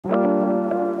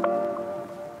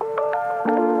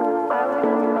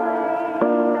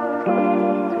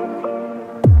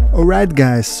Alright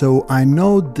guys, so I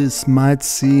know this might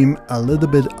seem a little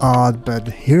bit odd, but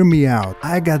hear me out.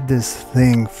 I got this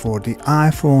thing for the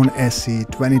iPhone SE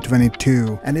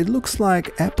 2022 and it looks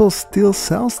like Apple still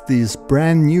sells these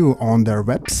brand new on their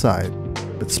website.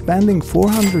 But spending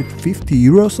 450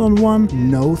 euros on one?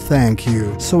 No thank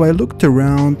you. So I looked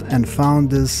around and found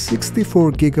this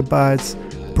 64 gigabytes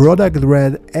product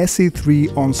red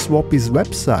SE3 on Swappie's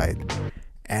website.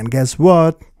 And guess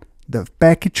what? The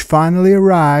package finally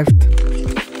arrived.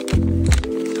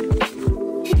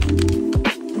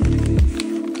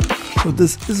 So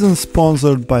this isn't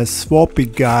sponsored by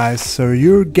Swappie guys, so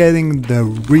you're getting the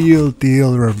real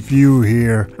deal review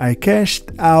here. I cashed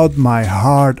out my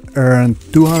hard-earned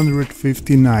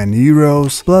 259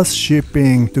 euros plus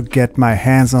shipping to get my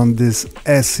hands on this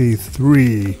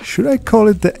SE3. Should I call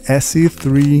it the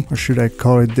SE3 or should I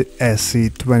call it the SE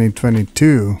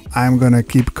 2022? I'm gonna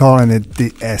keep calling it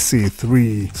the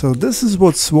SE3. So this is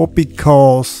what Swappie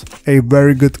calls a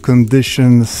very good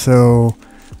condition, so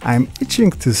I'm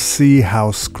itching to see how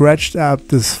scratched up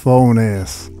this phone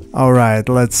is. Alright,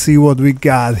 let's see what we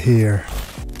got here.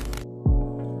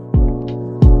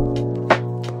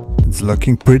 It's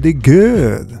looking pretty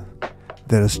good.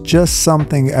 There's just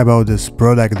something about this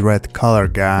product red color,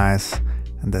 guys.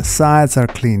 And the sides are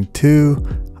clean too.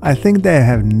 I think they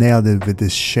have nailed it with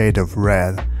this shade of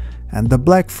red. And the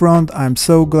black front, I'm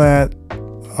so glad.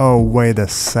 Oh, wait a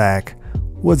sec.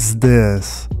 What's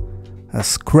this? A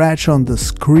scratch on the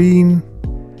screen,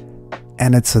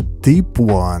 and it's a deep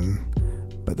one.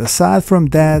 But aside from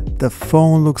that, the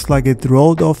phone looks like it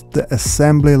rolled off the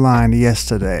assembly line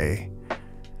yesterday.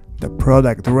 The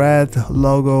product red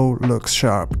logo looks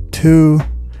sharp too.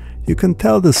 You can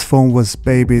tell this phone was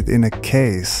babied in a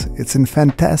case. It's in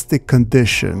fantastic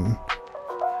condition.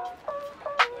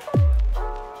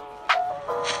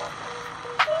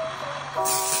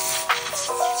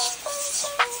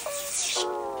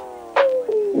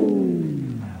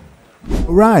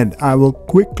 Right, I will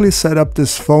quickly set up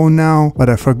this phone now, but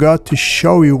I forgot to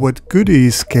show you what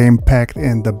goodies came packed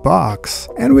in the box.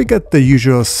 And we got the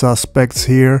usual suspects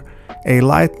here, a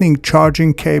lightning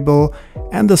charging cable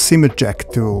and a SIM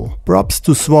eject tool. Props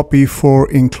to Swappie for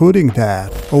including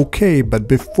that. Okay, but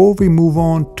before we move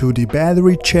on to the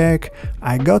battery check,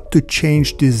 I got to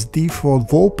change this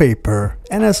default wallpaper.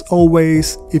 And as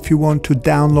always, if you want to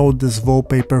download this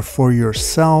wallpaper for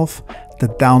yourself, the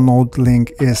download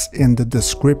link is in the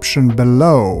description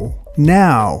below.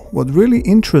 Now, what really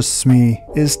interests me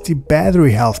is the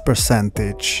battery health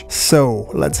percentage. So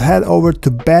let's head over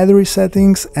to battery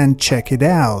settings and check it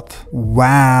out.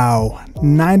 Wow,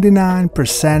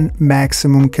 99%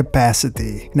 maximum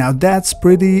capacity. Now that's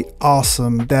pretty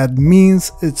awesome. That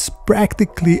means it's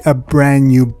practically a brand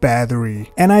new battery.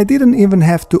 And I didn't even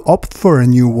have to opt for a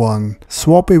new one.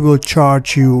 Swappie will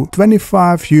charge you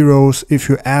 25 euros if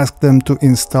you ask them to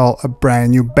install a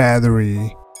brand new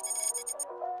battery.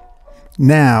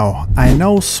 Now, I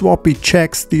know Swappie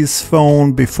checks these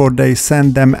phones before they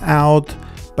send them out,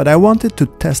 but I wanted to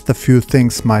test a few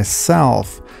things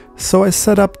myself. So I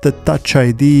set up the Touch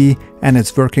ID and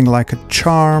it's working like a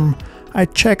charm. I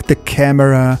checked the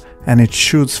camera and it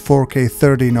shoots 4K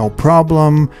 30 no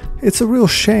problem. It's a real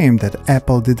shame that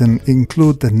Apple didn't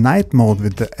include the night mode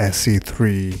with the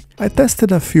SE3. I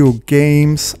tested a few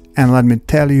games and let me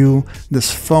tell you,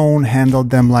 this phone handled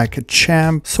them like a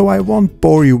champ, so I won't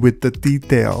bore you with the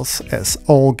details as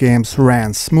all games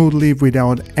ran smoothly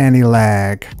without any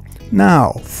lag.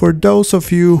 Now, for those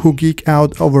of you who geek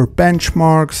out over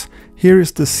benchmarks, here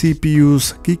is the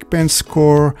CPU's Geekbench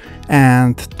score,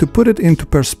 and to put it into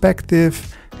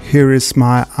perspective, here is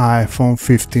my iPhone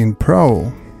 15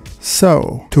 Pro.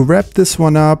 So, to wrap this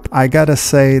one up, I gotta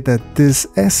say that this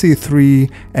SE3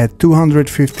 at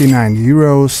 259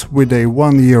 euros with a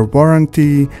 1-year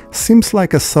warranty seems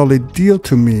like a solid deal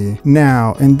to me.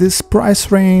 Now, in this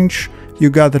price range,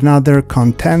 you got another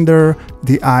contender,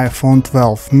 the iPhone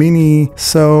 12 mini,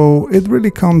 so it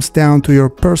really comes down to your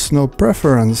personal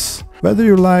preference. Whether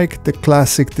you like the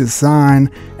classic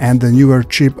design and the newer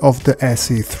chip of the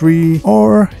SE3,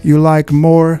 or you like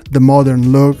more the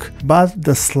modern look but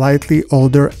the slightly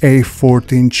older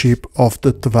A14 chip of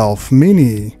the 12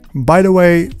 mini. By the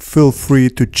way, feel free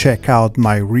to check out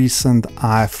my recent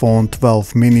iPhone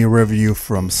 12 mini review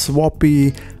from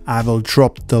Swappie. I will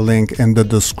drop the link in the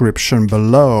description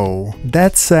below.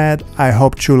 That said, I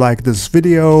hope you liked this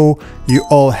video. You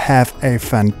all have a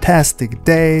fantastic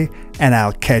day and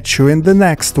I'll catch you in the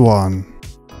next one.